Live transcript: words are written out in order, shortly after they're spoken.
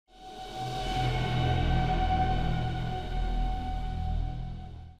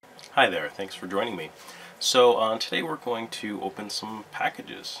Hi there, thanks for joining me. So today we're going to open some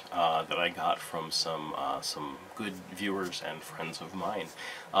packages that I got from some good viewers and friends of mine.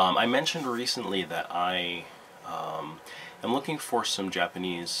 I mentioned recently that I am looking for some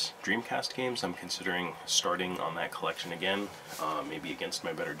Japanese Dreamcast games. I'm considering starting on that collection again, maybe against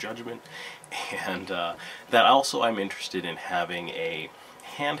my better judgment. And that also I'm interested in having a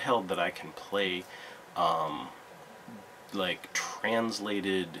handheld that I can play like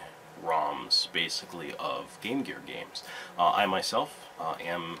translated ROMs basically of Game Gear games. I myself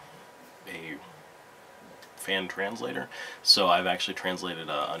am a fan translator, so I've actually translated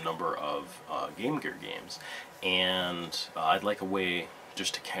a number of Game Gear games, and I'd like a way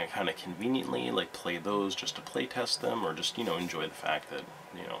just to kind of conveniently like play those, just to play test them, or just enjoy the fact that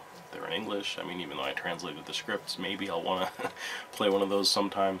they're in English. I mean, even though I translated the scripts, maybe I'll want to play one of those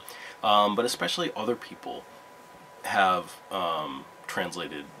sometime. But especially other people have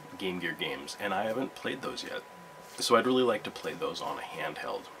translated Game Gear games, and I haven't played those yet. So I'd really like to play those on a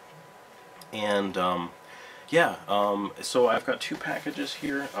handheld. And yeah, so I've got two packages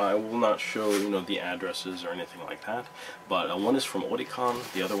here. I will not show the addresses or anything like that, but one is from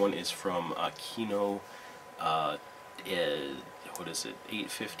or3con, the other one is from Kino. What is it?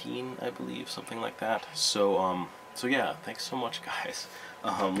 815, I believe, something like that. So so yeah, thanks so much, guys.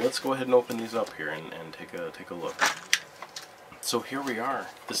 Let's go ahead and open these up here and take a look. So here we are.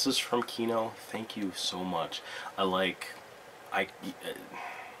 This is from Kino. Thank you so much. I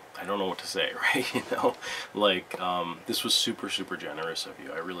don't know what to say, right? This was super generous of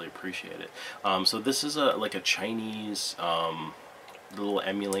you. I really appreciate it. So this is like a Chinese little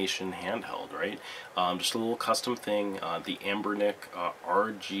emulation handheld, right? Just a little custom thing. The Ambernick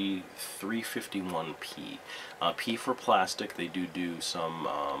RG351P. P for plastic. They do some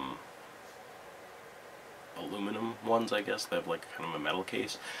aluminum ones, I guess. They have like kind of a metal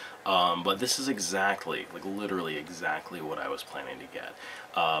case. But this is exactly, like literally exactly what I was planning to get.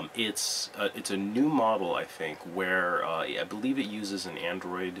 It's a new model, I think, where I believe it uses an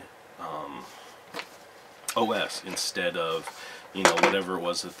Android OS instead of whatever it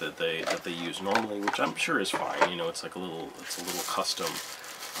was that they use normally, which I'm sure is fine. It's like a little custom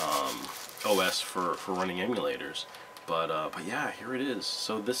OS for running emulators. But yeah, here it is.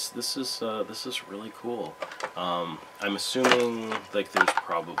 So this is really cool. I'm assuming like there's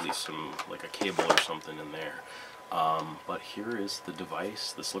probably some like a cable or something in there. But here is the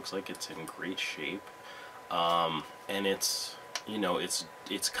device. This looks like it's in great shape, and it's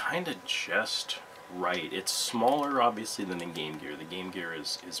it's kind of just right. It's smaller, obviously, than the Game Gear. The Game Gear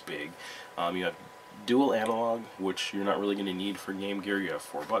is big. You have dual analog, which you're not really going to need for Game Gear. You have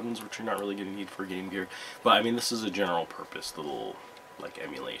 4 buttons, which you're not really going to need for Game Gear. But I mean, this is a general purpose little like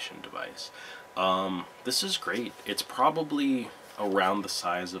emulation device. This is great. It's probably around the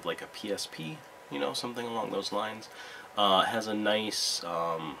size of like a PSP, something along those lines. It has a nice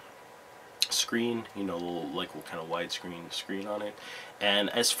screen, little like kind of widescreen screen on it.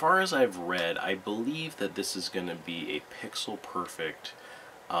 And as far as I've read, I believe that this is going to be a pixel perfect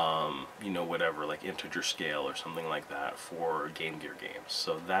whatever, like integer scale or something like that for Game Gear games.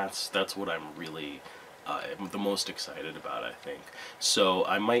 So that's what I'm really the most excited about, I think. So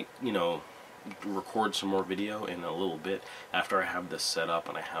I might, record some more video in a little bit after I have this set up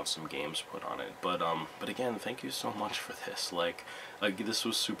and I have some games put on it. But again, thank you so much for this. Like this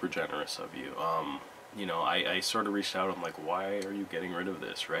was super generous of you. I sort of reached out. I'm like, why are you getting rid of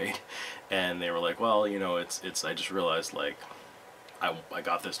this, right? And they were like, well, it's I just realized like I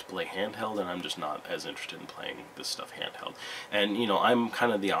got this to play handheld, and I'm just not as interested in playing this stuff handheld. And I'm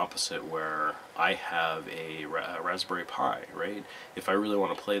kind of the opposite, where I have a Raspberry Pi, right? If I really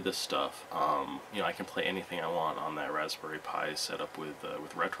want to play this stuff, I can play anything I want on that Raspberry Pi set up with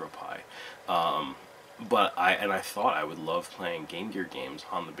RetroPie. But I thought I would love playing Game Gear games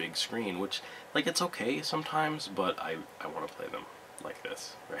on the big screen, which like it's okay sometimes, but I want to play them like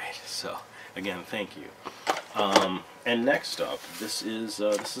this, right? So again, thank you. And next up, this is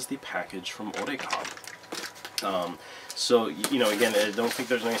the package from or3con. So again, I don't think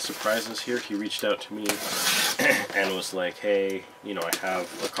there's any surprises here. He reached out to me and was like, hey, I have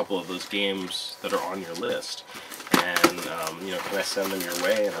a couple of those games that are on your list, and can I send them your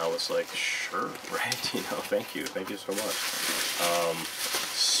way? And I was like, sure, right? Thank you so much.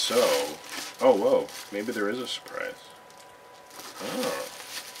 Oh whoa, maybe there is a surprise. Oh.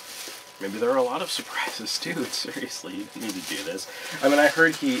 Maybe there are a lot of surprises too. Seriously, you didn't need to do this. I mean, I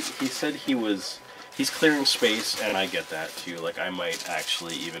heard he said he's clearing space, and I get that too. Like, I might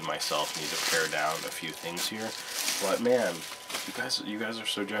actually even myself need to pare down a few things here. But man, You guys are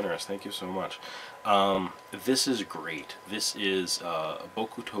so generous. Thank you so much. This is great. This is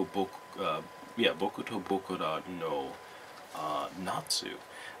Bokuto Bokura no Natsu.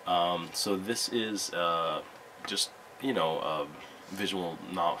 So this is just, you know, visual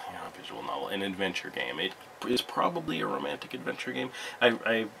novel, an adventure game. It is probably a romantic adventure game.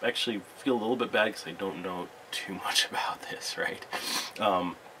 I actually feel a little bit bad because I don't know too much about this, right? You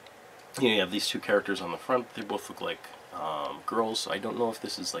know, you have these two characters on the front. They both look like girls. So I don't know if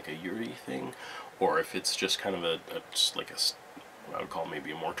this is like a Yuri thing, or if it's just kind of what I would call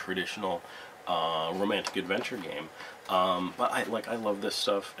maybe a more traditional romantic adventure game. But I love this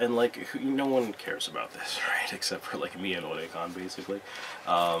stuff, and like no one cares about this, right? Except for like me and or3con, basically.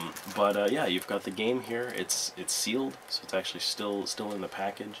 Yeah, you've got the game here. It's sealed, so it's actually still in the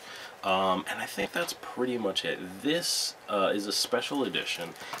package. And I think that's pretty much it. This is a special edition,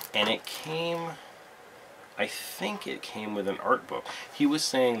 and it came. I think it came with an art book. He was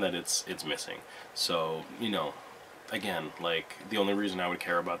saying that it's missing. So, you know, again, like, the only reason I would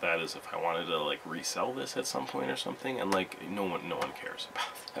care about that is if I wanted to, like, resell this at some point or something, and, like, no one cares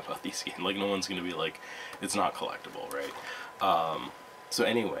about these games. Like, no one's gonna be like, it's not collectible, right? So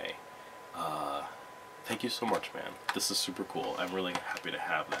anyway, thank you so much, man. This is super cool. I'm really happy to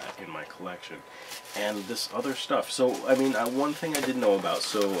have that in my collection. And this other stuff. So, I mean, one thing I didn't know about,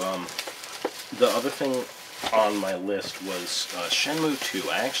 so, the other thing on my list was Shenmue 2.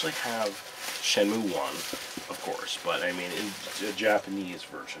 I actually have Shenmue 1, of course, but I mean, a Japanese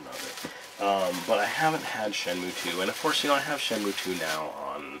version of it. But I haven't had Shenmue 2, and of course, you know, I have Shenmue 2 now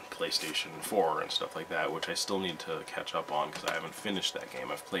on PlayStation 4 and stuff like that, which I still need to catch up on because I haven't finished that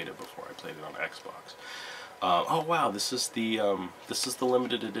game. I've played it before. I played it on Xbox. Oh wow, this is the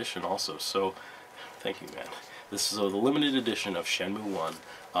limited edition also. So, thank you, man. This is the limited edition of Shenmue 1.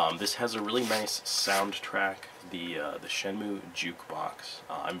 This has a really nice soundtrack, the Shenmue Jukebox.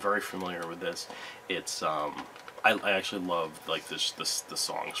 I'm very familiar with this. It's I actually love like the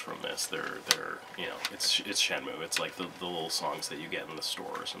songs from this. They're you know, it's Shenmue. It's like the little songs that you get in the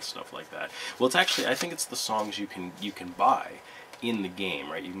stores and stuff like that. Well, it's actually, I think it's the songs you can buy in the game,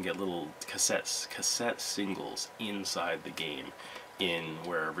 right? You can get little cassette singles inside the game, in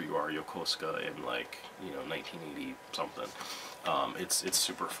wherever you are, Yokosuka, in like, you know, 1980 something. It's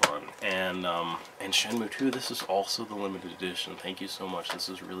super fun. And Shenmue 2, this is also the limited edition. Thank you so much. This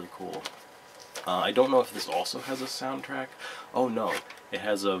is really cool. I don't know if this also has a soundtrack. Oh no, it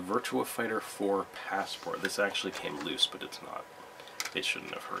has a Virtua Fighter 4 Passport. This actually came loose, but it's not. They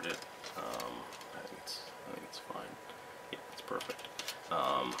shouldn't have heard it. I think it's fine. Yeah, it's perfect.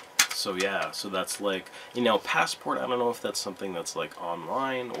 So yeah, so that's like, you know, Passport, I don't know if that's something that's like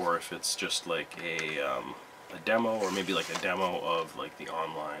online, or if it's just like a demo, or maybe like a demo of like the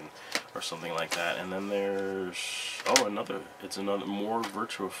online or something like that. And then there's, oh, it's another more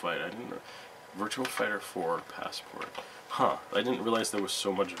Virtua Fighter. I didn't know. Virtua Fighter 4 Passport. Huh, I didn't realize there was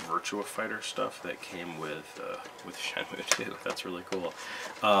so much Virtua Fighter stuff that came with Shenmue 2. That's really cool.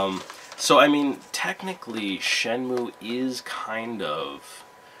 So I mean, technically Shenmue is kind of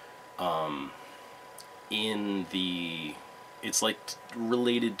it's like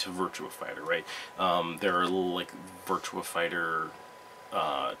related to Virtua Fighter, right? There are little like Virtua Fighter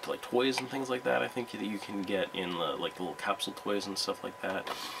like toys and things like that, I think, that you can get in the like the little capsule toys and stuff like that.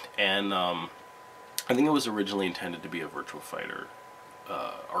 And I think it was originally intended to be a Virtua Fighter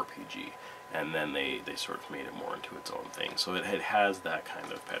RPG, and then they sort of made it more into its own thing. So it has that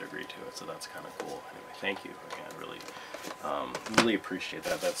kind of pedigree to it, so that's kind of cool. Anyway, thank you again, really appreciate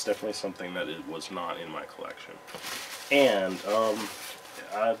that. That's definitely something that it was not in my collection. And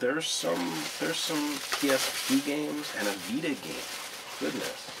there's some PSP games and a Vita game.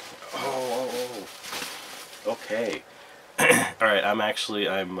 Goodness. Oh. Okay. All right. I'm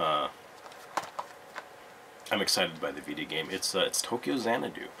excited by the Vita game. It's Tokyo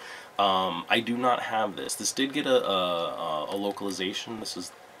Xanadu. I do not have this. This did get a localization. This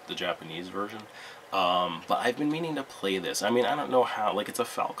is the Japanese version. But I've been meaning to play this. I mean, I don't know how. Like, it's a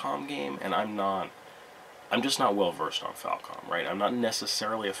Falcom game, and I'm just not well versed on Falcom, right? I'm not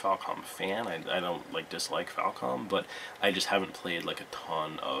necessarily a Falcom fan. I don't like dislike Falcom, but I just haven't played like a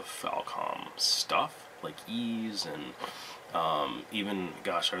ton of Falcom stuff, like Ys and even,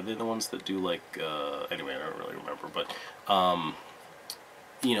 gosh, are they the ones that do like anyway, I don't really remember, but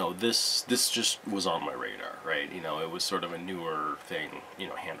you know, this just was on my radar, right? You know, it was sort of a newer thing, you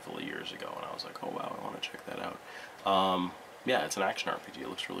know, a handful of years ago, and I was like, oh wow, I want to check that out. Yeah, it's an action RPG. It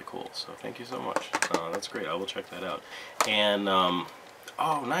looks really cool, so thank you so much. That's great. I will check that out. And, oh,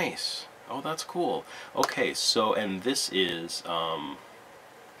 nice. Oh, that's cool. Okay, so, and this is,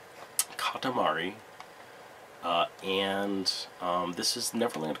 Katamari and this is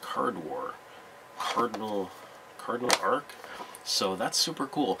Neverland Card War, Cardinal Arc. So that's super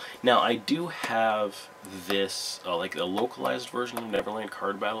cool. Now I do have this like a localized version of Neverland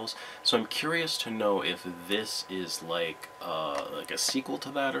Card Battles. So I'm curious to know if this is like a sequel to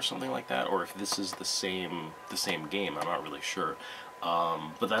that or something like that, or if this is the same game. I'm not really sure.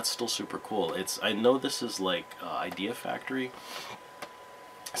 But that's still super cool. I know this is like Idea Factory.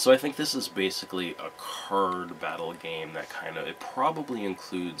 So I think this is basically a card battle game that it probably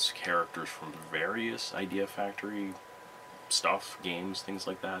includes characters from various Idea Factory stuff, games, things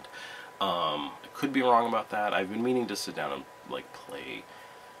like that. I could be wrong about that. I've been meaning to sit down and like play.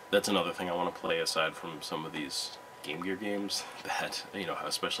 That's another thing I want to play aside from some of these Game Gear games that, you know,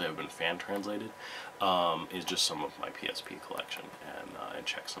 especially have been fan translated, is just some of my PSP collection and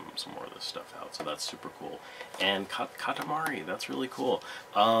check some more of this stuff out. So that's super cool. And Katamari, that's really cool.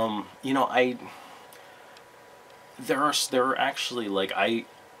 You know, there are actually like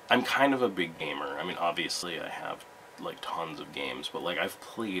I'm kind of a big gamer. I mean, obviously I have like tons of games, but like I've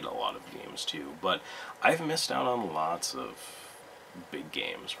played a lot of games too. But I've missed out on lots of big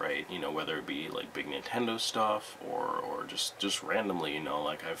games, right? You know, whether it be like big Nintendo stuff or just randomly, you know,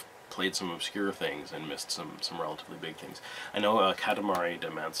 like I've played some obscure things and missed some relatively big things. I know Katamari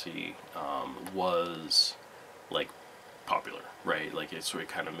Damacy was like popular, right? Like it sort of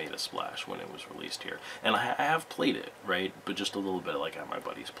kind of made a splash when it was released here, and I have played it, right? But just a little bit, like at my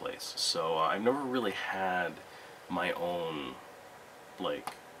buddy's place. So I've never really had my own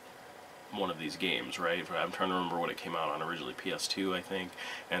like one of these games, right? I'm trying to remember what it came out on originally, PS2 I think,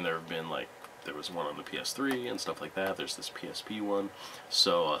 and there have been like there was one on the PS3 and stuff like that. There's this PSP one,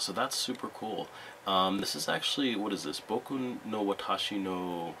 so so that's super cool. This is actually, what is this? Boku no Watashi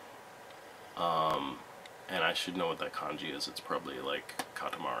no, and I should know what that kanji is. It's probably like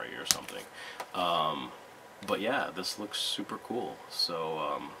Katamari or something. But yeah, this looks super cool.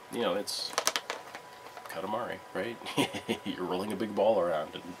 So you know, it's Katamari, right? You're rolling a big ball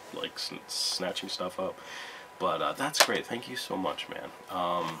around and like snatching stuff up. But that's great. Thank you so much, man.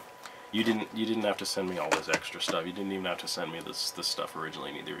 You didn't have to send me all this extra stuff. You didn't even have to send me this stuff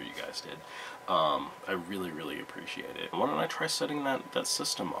originally. Neither of you guys did. I really appreciate it. Why don't I try setting that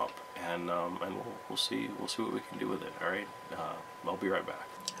system up, and we'll see what we can do with it. All right. I'll be right back.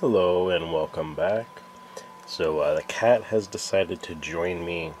 Hello and welcome back. So the cat has decided to join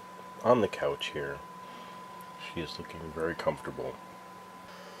me on the couch here. She is looking very comfortable.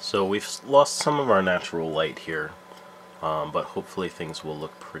 So we've lost some of our natural light here, but hopefully things will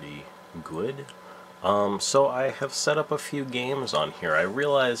look pretty good. So I have set up a few games on here. I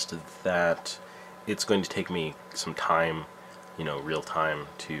realized that it's going to take me some time, you know, real time,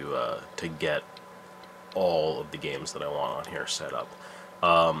 to get all of the games that I want on here set up.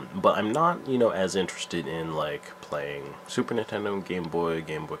 But I'm not, you know, as interested in like playing Super Nintendo, Game Boy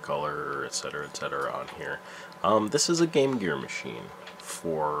Color, etc., on here. This is a Game Gear machine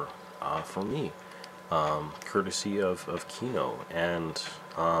for me, courtesy of Kino, and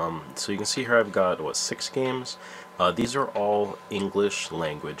so you can see here I've got, what, 6 games. These are all English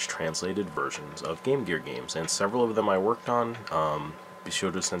language translated versions of Game Gear games, and several of them I worked on.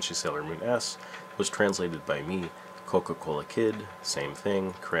 Bishojo Senshi Sailor Moon S was translated by me. Coca-Cola Kid, same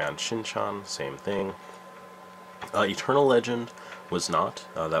thing. Crayon Shin-chan, same thing. Eternal Legend was not.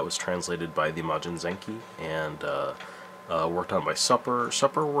 That was translated by the Majin Zenki and worked on by Supper.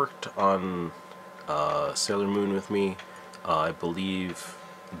 Supper worked on Sailor Moon with me. I believe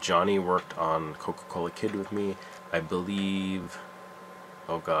Johnny worked on Coca-Cola Kid with me. I believe,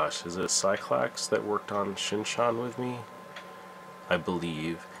 oh gosh, is it Cyclax that worked on Shin-chan with me? I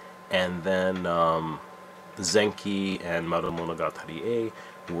believe. And then Zenki and Madomonogatari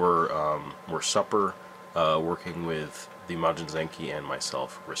A were Supper, working with the Majin Zenki and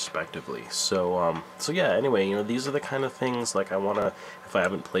myself respectively. So so yeah, anyway, you know, these are the kind of things like I wanna, if I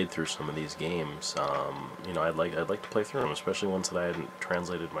haven't played through some of these games, you know, I'd like to play through them, especially ones that I hadn't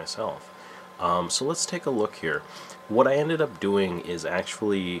translated myself. So let's take a look here. What I ended up doing is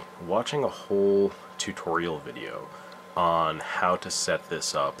actually watching a whole tutorial video on how to set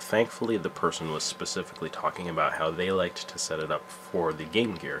this up. Thankfully, the person was specifically talking about how they liked to set it up for the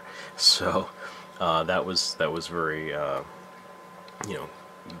Game Gear, so that was very you know,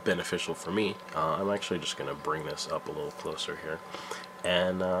 beneficial for me. I'm actually just going to bring this up a little closer here,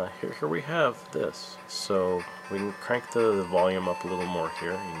 and here we have this. So we can crank the volume up a little more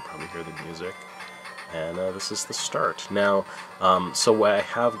here. You can probably hear the music. And this is the start. Now, so I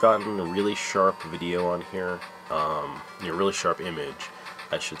have gotten a really sharp video on here, a really sharp image,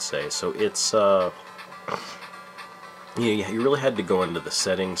 I should say. So it's you really had to go into the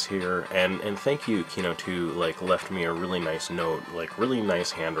settings here, and thank you, Kino2, like, left me a really nice note, like, really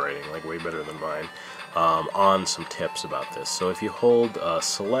nice handwriting, like, way better than mine, on some tips about this. So if you hold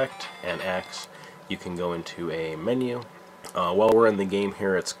select and X, you can go into a menu. While we're in the game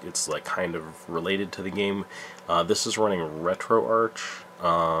here, it's like kind of related to the game. This is running RetroArch,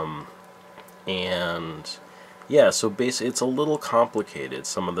 and yeah, so basically it's a little complicated,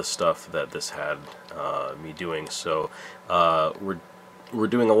 some of the stuff that this had me doing. So we're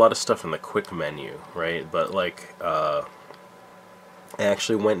doing a lot of stuff in the quick menu, right? But like I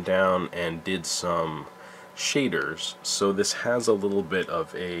actually went down and did some shaders, so this has a little bit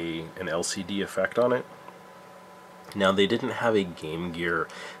of an LCD effect on it. Now, they didn't have a Game Gear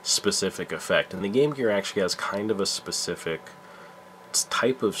specific effect, and the Game Gear actually has kind of a specific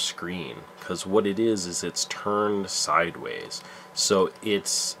type of screen, because what it is it's turned sideways. So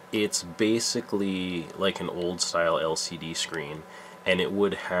it's basically like an old style LCD screen, and it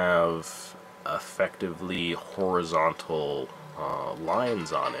would have effectively horizontal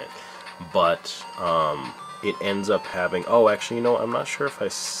lines on it, but it ends up having, oh, actually, you know, I'm not sure if I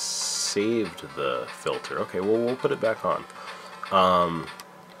saved the filter. Okay, well, we'll put it back on.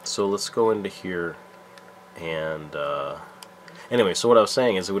 So let's go into here, and anyway, so what I was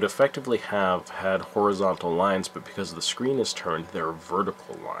saying is it would effectively have had horizontal lines, but because the screen is turned, there are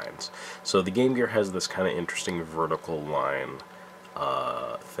vertical lines. So the Game Gear has this kind of interesting vertical line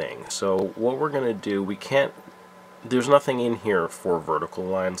thing. So what we're going to do, there's nothing in here for vertical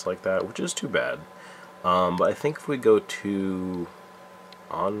lines like that, which is too bad. But I think if we go to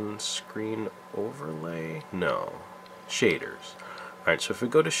on-screen overlay, no, shaders. Alright, so if we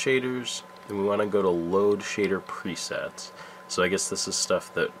go to shaders, and we want to go to load shader presets, so I guess this is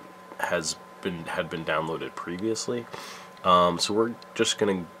stuff that had been downloaded previously. So we're just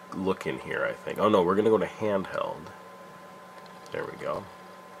going to look in here, I think. Oh no, we're going to go to handheld. There we go.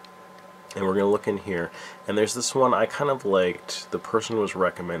 And we're going to look in here, and there's this one I kind of liked. The person was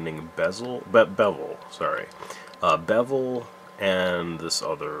recommending bevel, and this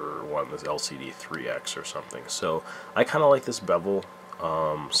other one, this LCD 3X or something. So I kind of like this bevel.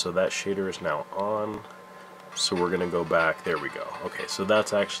 So that shader is now on. So we're going to go back. There we go. Okay, so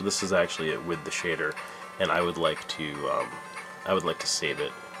this is actually it with the shader, and I would like to save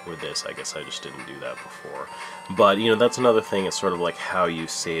it with this. I guess I just didn't do that before. But, you know, that's another thing. It's sort of like how you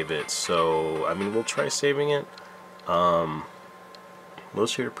save it. So, I mean, we'll try saving it. Load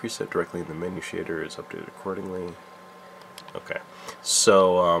shader preset directly in the menu shader is updated accordingly. Okay.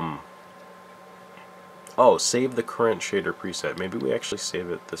 So, oh, save the current shader preset. Maybe we actually save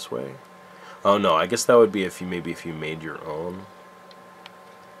it this way. Oh, no, I guess that would be if you made your own.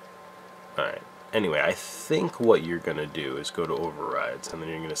 Alright. Anyway, I think what you're going to do is go to overrides, and then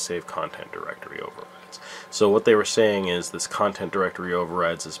you're going to save content directory overrides. So what they were saying is this content directory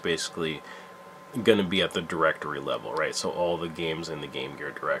overrides is basically going to be at the directory level, right? So all the games in the Game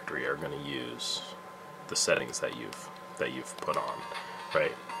Gear directory are going to use the settings that you've put on,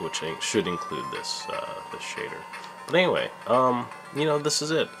 right? Which should include this this shader. But anyway, you know, this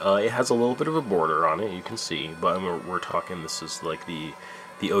is it. It has a little bit of a border on it, you can see, but I mean, we're talking, this is like the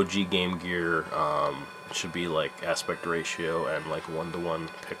OG Game Gear. It should be like aspect ratio and like 1:1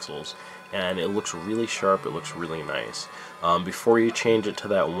 pixels, and it looks really sharp. It looks really nice. Before you change it to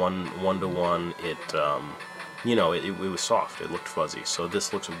that 1:1, it you know, it was soft. It looked fuzzy. So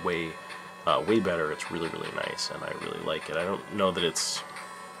this looks way better. It's really nice, and I really like it. I don't know that it's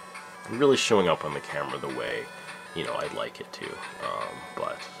really showing up on the camera the way, you know, I'd like it to,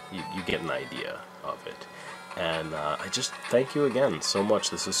 but you get an idea of it. And I just thank you again so much.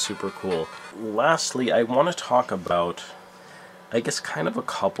 This is super cool. Lastly, I want to talk about, I guess, kind of a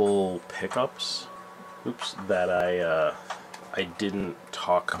couple pickups, that I didn't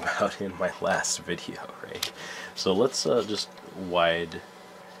talk about in my last video, right? So let's just wide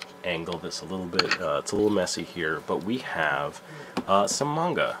angle this a little bit. It's a little messy here, but we have some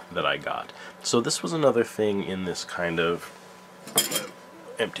manga that I got. So this was another thing in this kind of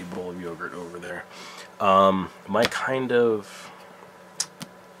empty bowl of yogurt over there. My kind of,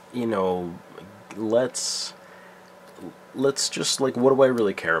 you know, let's just, like, what do I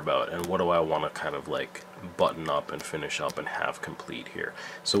really care about, and what do I want to kind of like button up and finish up and have complete here.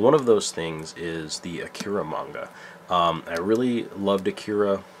 So one of those things is the Akira manga. I really loved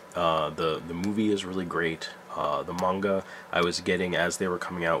Akira. The movie is really great. The manga I was getting as they were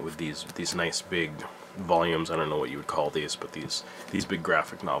coming out with these nice big volumes. I don't know what you would call these, but these big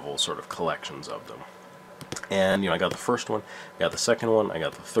graphic novel sort of collections of them. And, you know, I got the first one, I got the second one, I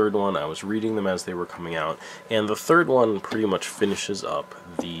got the third one. I was reading them as they were coming out, and the third one pretty much finishes up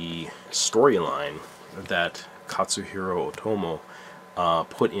the storyline that Katsuhiro Otomo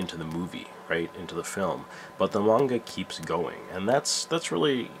put into the movie, right, into the film. But the manga keeps going, and that's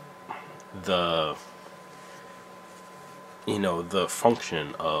really the, you know, the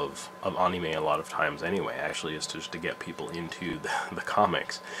function of anime a lot of times anyway, actually, is just to get people into the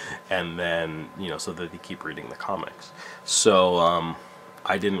comics, and then, you know, so that they keep reading the comics. So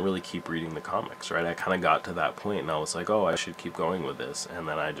I didn't really keep reading the comics, right? I kind of got to that point and I was like, oh, I should keep going with this, and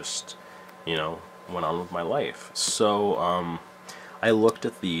then I just, you know, went on with my life. So I looked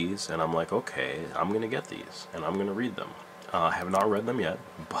at these and I'm like, okay, I'm gonna get these and I'm gonna read them. I have not read them yet,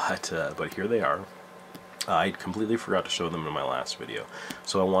 but here they are. I completely forgot to show them in my last video,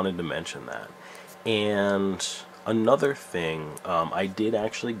 so I wanted to mention that. And another thing, I did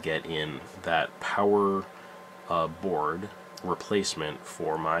actually get in that power board replacement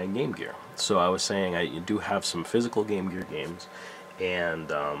for my Game Gear. So I was saying I do have some physical Game Gear games,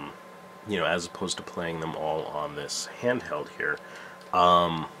 and you know, as opposed to playing them all on this handheld here,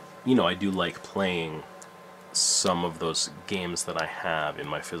 you know, I do like playing some of those games that I have in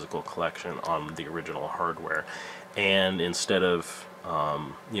my physical collection on the original hardware. And instead of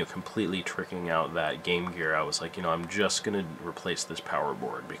you know, completely tricking out that Game Gear, I was like, you know, I'm just gonna replace this power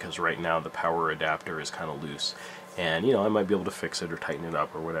board, because right now the power adapter is kind of loose, and you know, I might be able to fix it or tighten it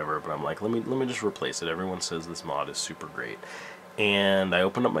up or whatever, but I'm like, let me just replace it. Everyone says this mod is super great. And I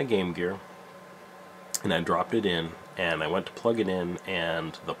opened up my Game Gear and I dropped it in and I went to plug it in,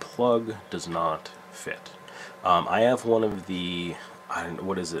 and the plug does not fit. I have one of the, I don't know,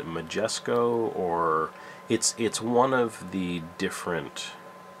 what is it, Majesco, or it's one of the different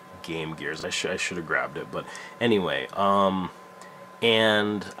Game Gears. I should have grabbed it, but anyway,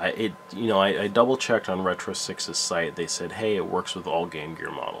 and I double checked on Retro 6's site. They said, hey, it works with all Game Gear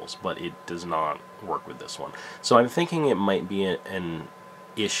models, but it does not work with this one. So I'm thinking it might be an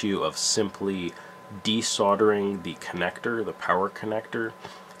issue of simply desoldering the connector, the power connector,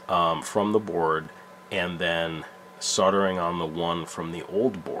 from the board, and then soldering on the one from the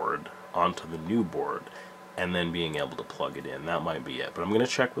old board onto the new board, and then being able to plug it in. That might be it. But I'm going to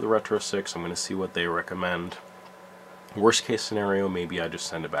check with Retro 6. I'm going to see what they recommend. Worst case scenario, maybe I just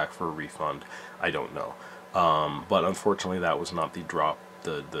send it back for a refund. I don't know. But unfortunately, that was not the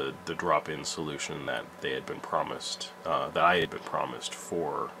drop-in solution that they had been promised, that I had been promised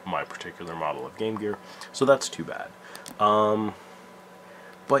for my particular model of Game Gear. So that's too bad.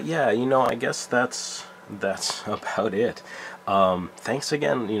 But yeah, you know, I guess that's about it. Thanks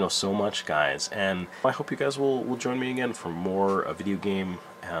again, you know, so much, guys, and I hope you guys will join me again for more video game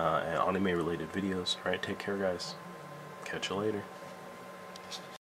and anime related videos. Alright, take care, guys. Catch you later.